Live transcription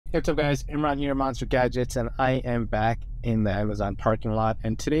Hey, what's up guys, Imran here, Monster Gadgets, and I am back in the Amazon parking lot,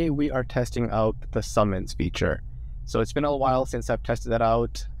 and today we are testing out the summons feature. So it's been a while since I've tested that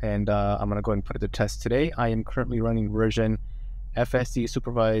out, and I'm going to go ahead and put it to test today. I am currently running version FSD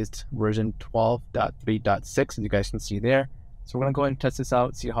Supervised version 12.3.6, as you guys can see there. So we're going to go ahead and test this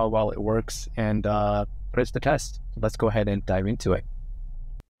out, see how well it works, and put it to the test. So let's go ahead and dive into it.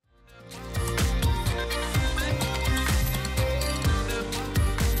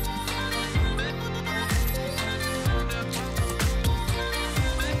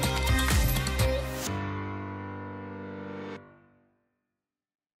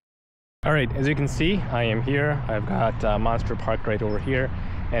 All right, as you can see, I am here. I've got Monster parked right over here.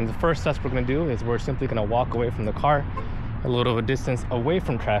 And the first test we're gonna do is we're simply gonna walk away from the car a little of a distance away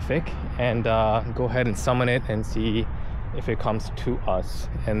from traffic and go ahead and summon it and see if it comes to us.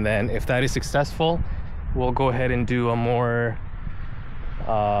 And then if that is successful, we'll go ahead and do a more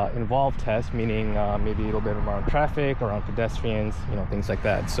involved test, meaning maybe a little bit around traffic, around pedestrians, you know, things like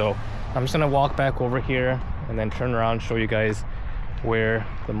that. So I'm just gonna walk back over here and then turn around, show you guys where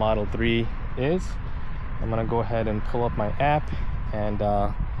the Model 3 is. I'm gonna go ahead and pull up my app and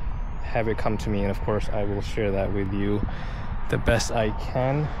have it come to me, and of course I will share that with you the best I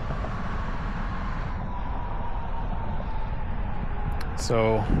can.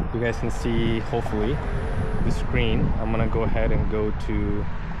 So you guys can see, hopefully, the screen. I'm gonna go ahead and go to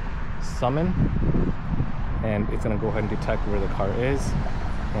summon, and it's gonna go ahead and detect where the car is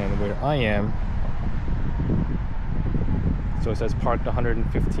and where I am. So it says parked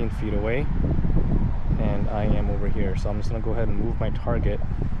 115 feet away, and I am over here. So I'm just gonna go ahead and move my target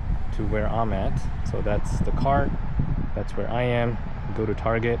to where I'm at. So that's the car, that's where I am. Go to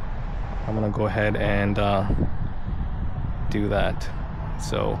target. I'm gonna go ahead and do that.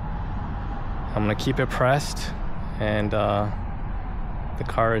 So I'm gonna keep it pressed, and the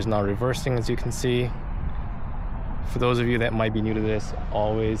car is now reversing, as you can see. For those of you that might be new to this,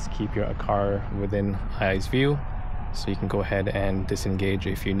 always keep your car within eye's view, so you can go ahead and disengage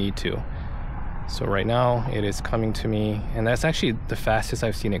if you need to. So right now it is coming to me, and that's actually the fastest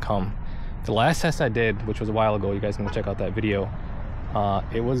I've seen it come. The last test I did, which was a while ago, you guys can check out that video,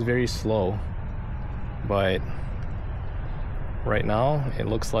 it was very slow, but right now it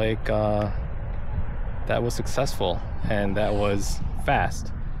looks like that was successful and that was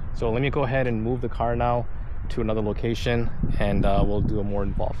fast. So let me go ahead and move the car now to another location, and we'll do a more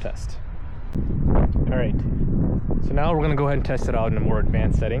involved test. All right, so now we're gonna go ahead and test it out in a more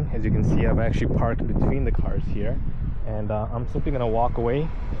advanced setting. As you can see, I've actually parked between the cars here, and I'm simply gonna walk away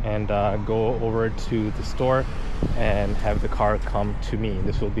and go over to the store and have the car come to me.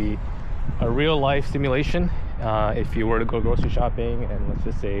 This will be a real life simulation. If you were to go grocery shopping and let's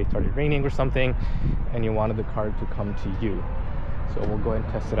just say it started raining or something and you wanted the car to come to you. So we'll go ahead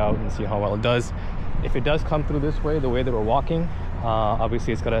and test it out and see how well it does. If it does come through this way, the way that we're walking,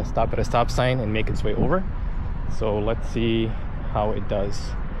 obviously it's gotta stop at a stop sign and make its way over. So let's see how it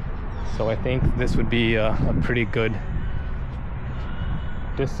does. So I think this would be a pretty good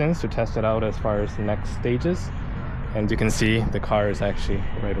distance to test it out as far as the next stages. And you can see the car is actually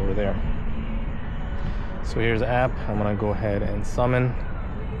right over there. So here's the app. I'm gonna go ahead and summon,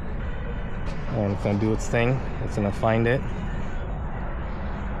 and it's gonna do its thing. It's gonna find it.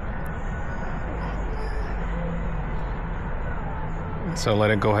 So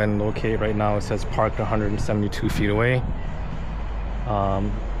let it go ahead and locate. Right now it says parked 172 feet away.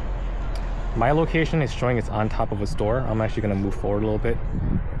 My location is showing it's on top of a store. I'm actually gonna move forward a little bit.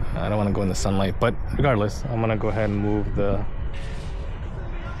 I don't wanna go in the sunlight, but regardless, I'm gonna go ahead and move the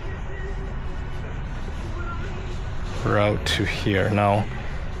route to here. Now,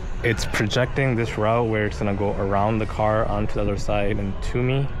 it's projecting this route where it's gonna go around the car onto the other side and to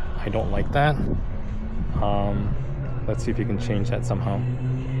me. I don't like that. Let's see if you can change that somehow.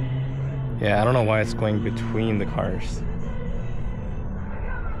 Yeah, I don't know why it's going between the cars.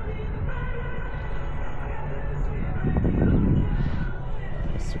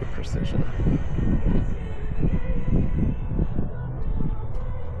 Let's do precision.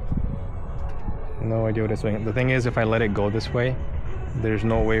 No idea what it's doing. The thing is, if I let it go this way, there's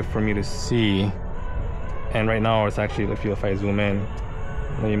no way for me to see. And right now it's actually, if I zoom in,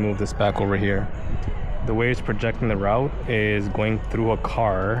 let me move this back over here. The way it's projecting the route is going through a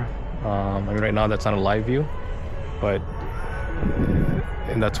car. I mean, right now that's not a live view, but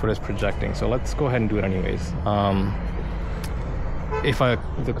and that's what it's projecting. So let's go ahead and do it anyways. If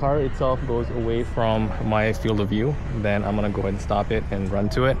the car itself goes away from my field of view, then I'm gonna go ahead and stop it and run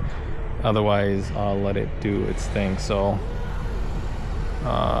to it. Otherwise, I'll let it do its thing. So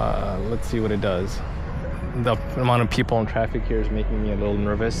let's see what it does. the amount of people in traffic here is making me a little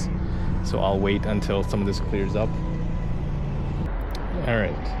nervous. So I'll wait until some of this clears up. All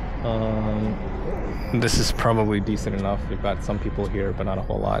right. This is probably decent enough. We've got some people here, but not a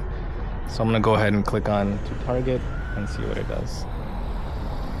whole lot. So I'm gonna go ahead and click on to target and see what it does.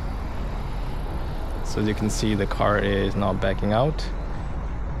 So as you can see, the car is now backing out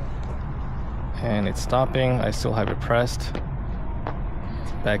and it's stopping. I still have it pressed.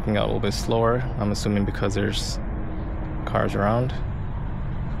 It's backing out a little bit slower. I'm assuming because there's cars around.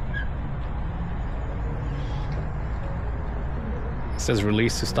 It says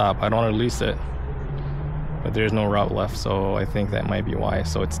release to stop. I don't want to release it, but there's no route left, so I think that might be why.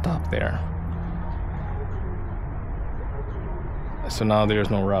 So it stopped there. So now there's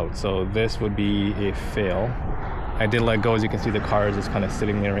no route, so this would be a fail. I did let go. As you can see, the car is just kind of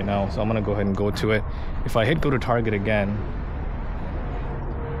sitting there right now, so I'm gonna go ahead and go to it. If I hit go to target again,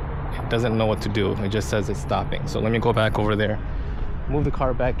 it doesn't know what to do. It just says it's stopping. So let me go back over there, move the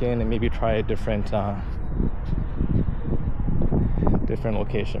car back in, and maybe try a different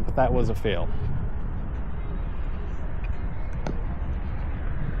location. But that was a fail.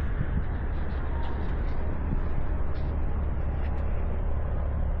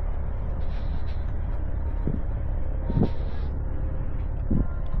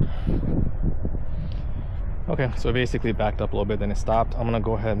 Okay, so basically backed up a little bit, then it stopped. I'm gonna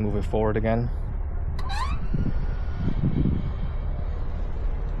go ahead and move it forward again.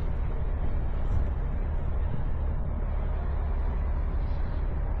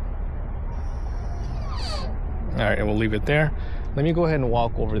 All right, and we'll leave it there. Let me go ahead and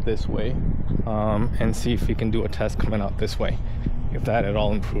walk over this way and see if we can do a test coming out this way, if that at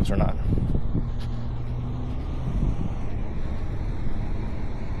all improves or not.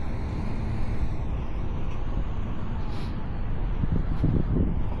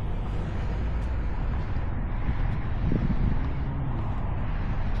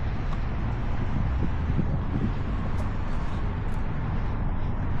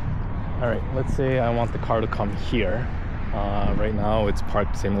 All right, let's say I want the car to come here. Right now it's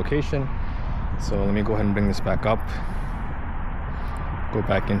parked the same location. So let me go ahead and bring this back up. Go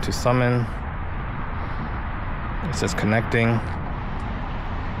back into summon. It says connecting.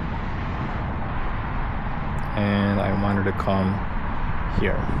 And I want her to come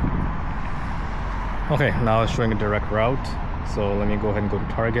here. Okay, now it's showing a direct route. So let me go ahead and go to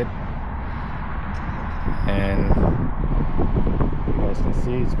target. And you guys can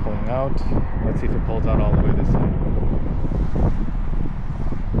see it's pulling out. Let's see if it pulls out all the way this time.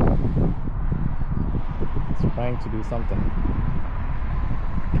 It's trying to do something.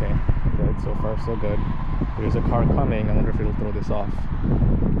 Okay, good. So far so good. There's a car coming. I wonder if it'll throw this off.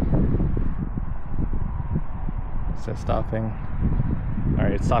 It says stopping.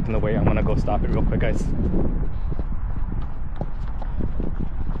 Alright, it's stopping the way. I'm gonna go stop it real quick, guys.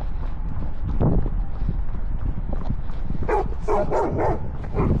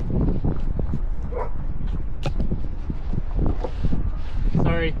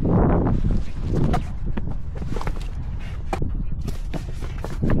 Sorry.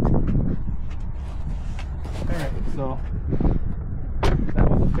 Alright, so that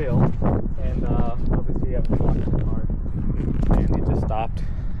was a fail, and obviously I have to watch the car, and it just stopped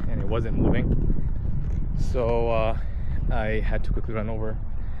and it wasn't moving, so I had to quickly run over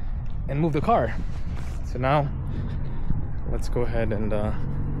and move the car. So now let's go ahead and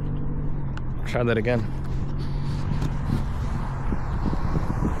try that again.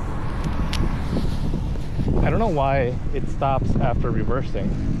 I don't know why it stops after reversing.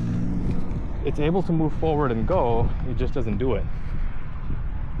 It's able to move forward and go, it just doesn't do it.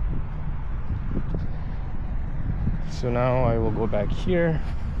 So now I will go back here.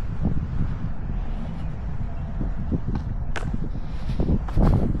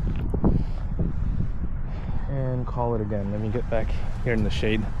 And call it again. Let me get back here in the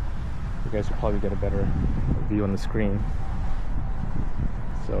shade. You guys will probably get a better view on the screen.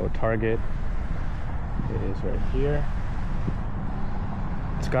 So target is right here.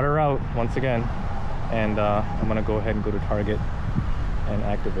 It's got a route once again, and I'm gonna go ahead and go to target and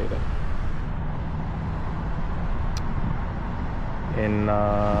activate it. In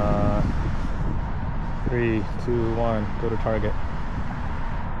 3, 2, 1, go to target.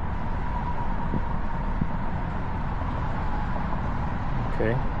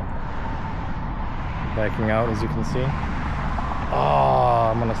 Okay. Backing out, as you can see.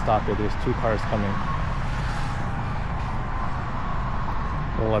 Oh, I'm gonna stop it. There's 2 cars coming.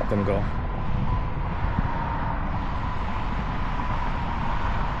 We'll let them go.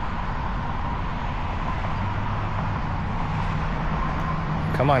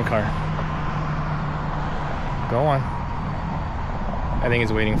 Come on, car. Go on. I think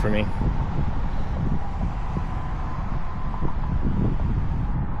it's waiting for me.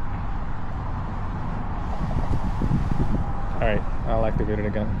 Alright, I'll activate it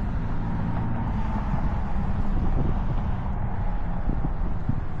again.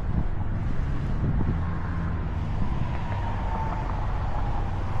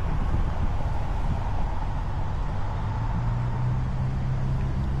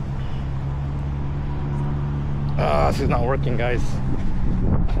 This is not working, guys.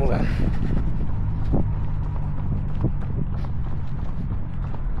 Hold on.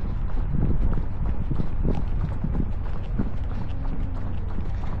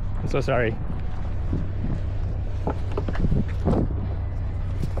 I'm so sorry.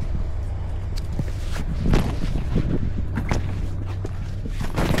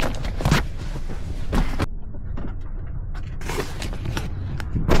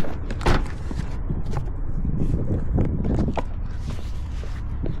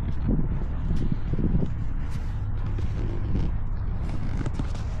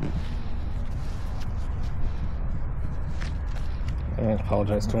 I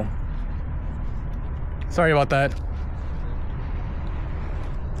apologize to him. Sorry about that.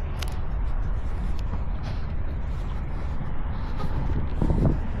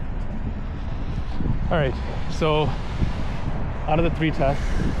 Alright, so out of the 3 tests,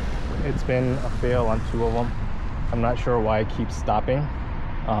 it's been a fail on 2 of them. I'm not sure why it keeps stopping.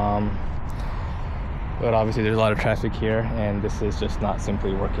 But obviously there's a lot of traffic here and this is just not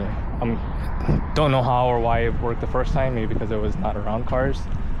simply working. Don't know how or why it worked the first time, maybe because it was not around cars,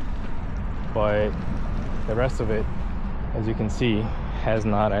 but the rest of it, as you can see, has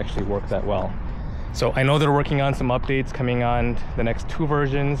not actually worked that well. So I know they're working on some updates coming on the next 2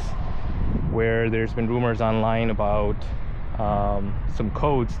 versions, where there's been rumors online about some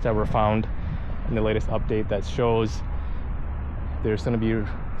codes that were found in the latest update that shows there's going to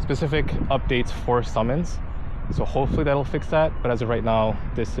be specific updates for summons. So hopefully that'll fix that, but as of right now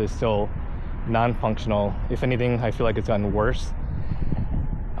this is still non-functional. If anything, I feel like it's gotten worse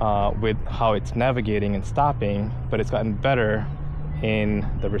with how it's navigating and stopping, but it's gotten better in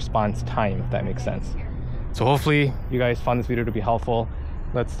the response time, if that makes sense. So hopefully you guys found this video to be helpful.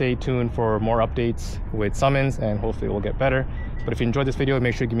 Let's stay tuned for more updates with summons and hopefully it will get better. But if you enjoyed this video,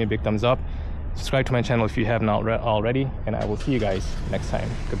 make sure to give me a big thumbs up. Subscribe to my channel if you have not already, and I will see you guys next time.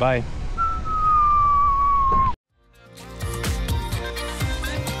 Goodbye.